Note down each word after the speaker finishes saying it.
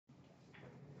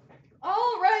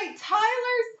right,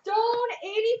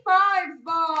 TylerStone85's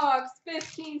box,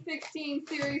 15-16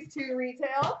 Series 2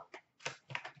 retail.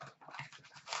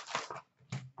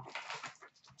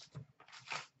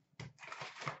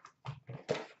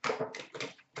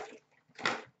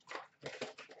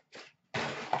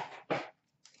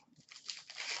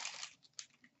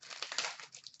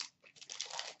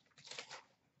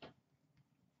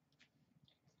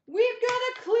 We've got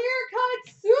a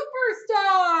clear-cut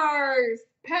superstars,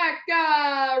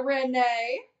 Pekka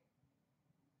Renee.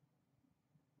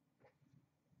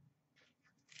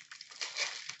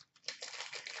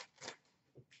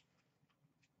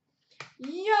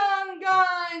 Young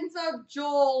Guns of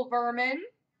Joel Vermin.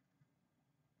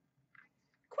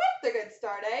 Quite the good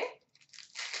start, eh?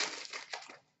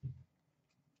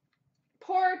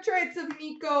 Portraits of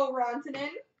Mikko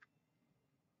Rantanen.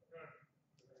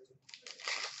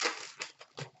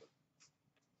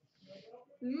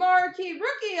 Marquee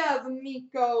rookie of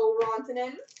Mikko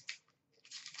Rantanen.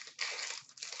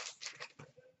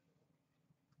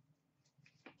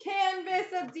 Canvas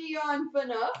of Dion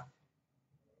Phaneuf.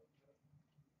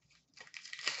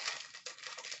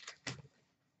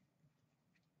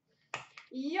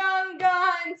 Young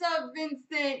Guns of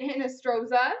Vincent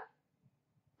Hinostroza.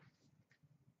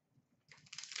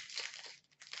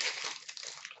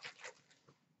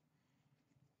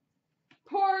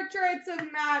 Portraits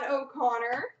of Matt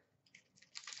O'Connor.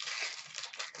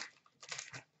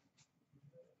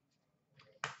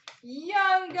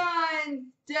 Young Guns,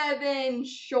 Devin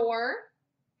Shore.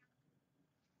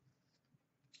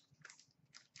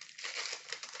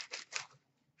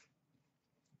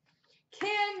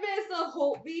 Canvas of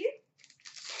Holtby.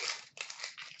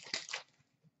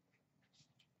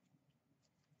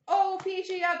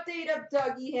 OPG update of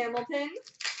Dougie Hamilton.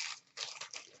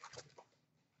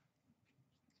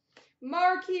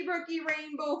 Marquee rookie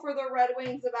rainbow for the Red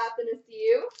Wings of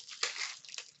Athanasiou.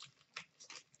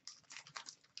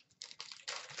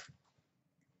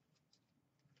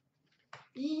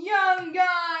 Young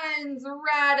Guns,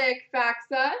 Radek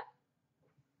Faksa.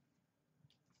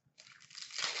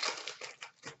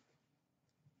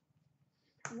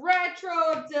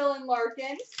 Retro of Dylan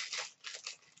Larkin.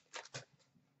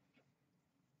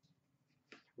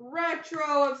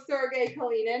 Retro of Sergei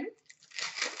Kalinin.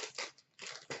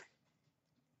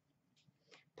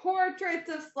 Portraits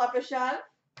of Slepyshev.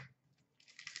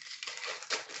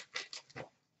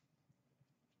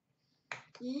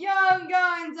 Young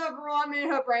Guns of Roman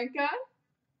Habranka.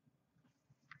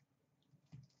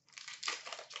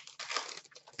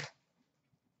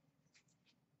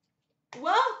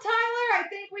 Well, Tyler, I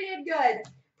think we did good.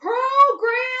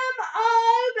 Program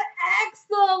of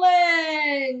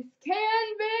Excellence.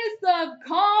 Canvas of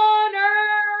Connor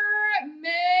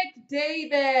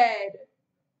McDavid.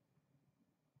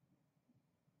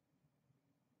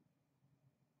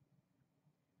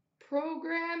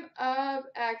 Program of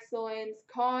Excellence,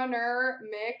 Connor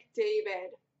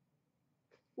McDavid.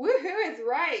 Woohoo is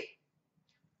right.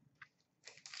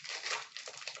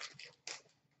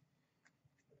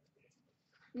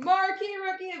 Marquee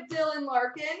rookie of Dylan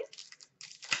Larkin.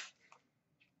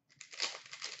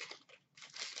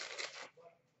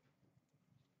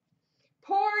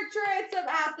 Portraits of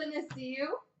Athanasiou.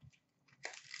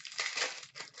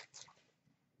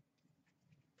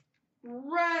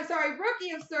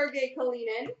 Rookie of Sergei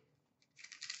Kalinin.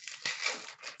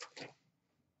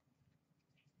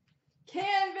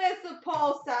 Canvas of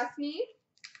Paul Stastny.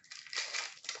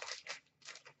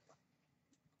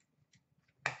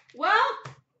 Well,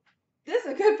 this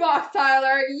is a good box,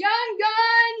 Tyler. Young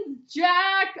Guns,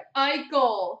 Jack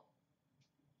Eichel.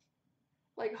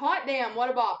 Like, hot damn, what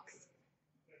a box.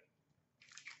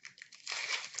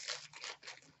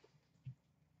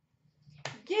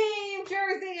 Game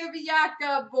jersey of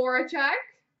Jakub Voracek.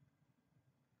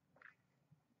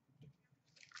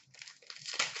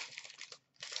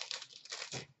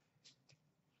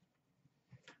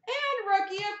 And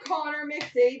rookie of Connor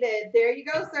McDavid. There you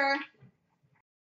go, sir.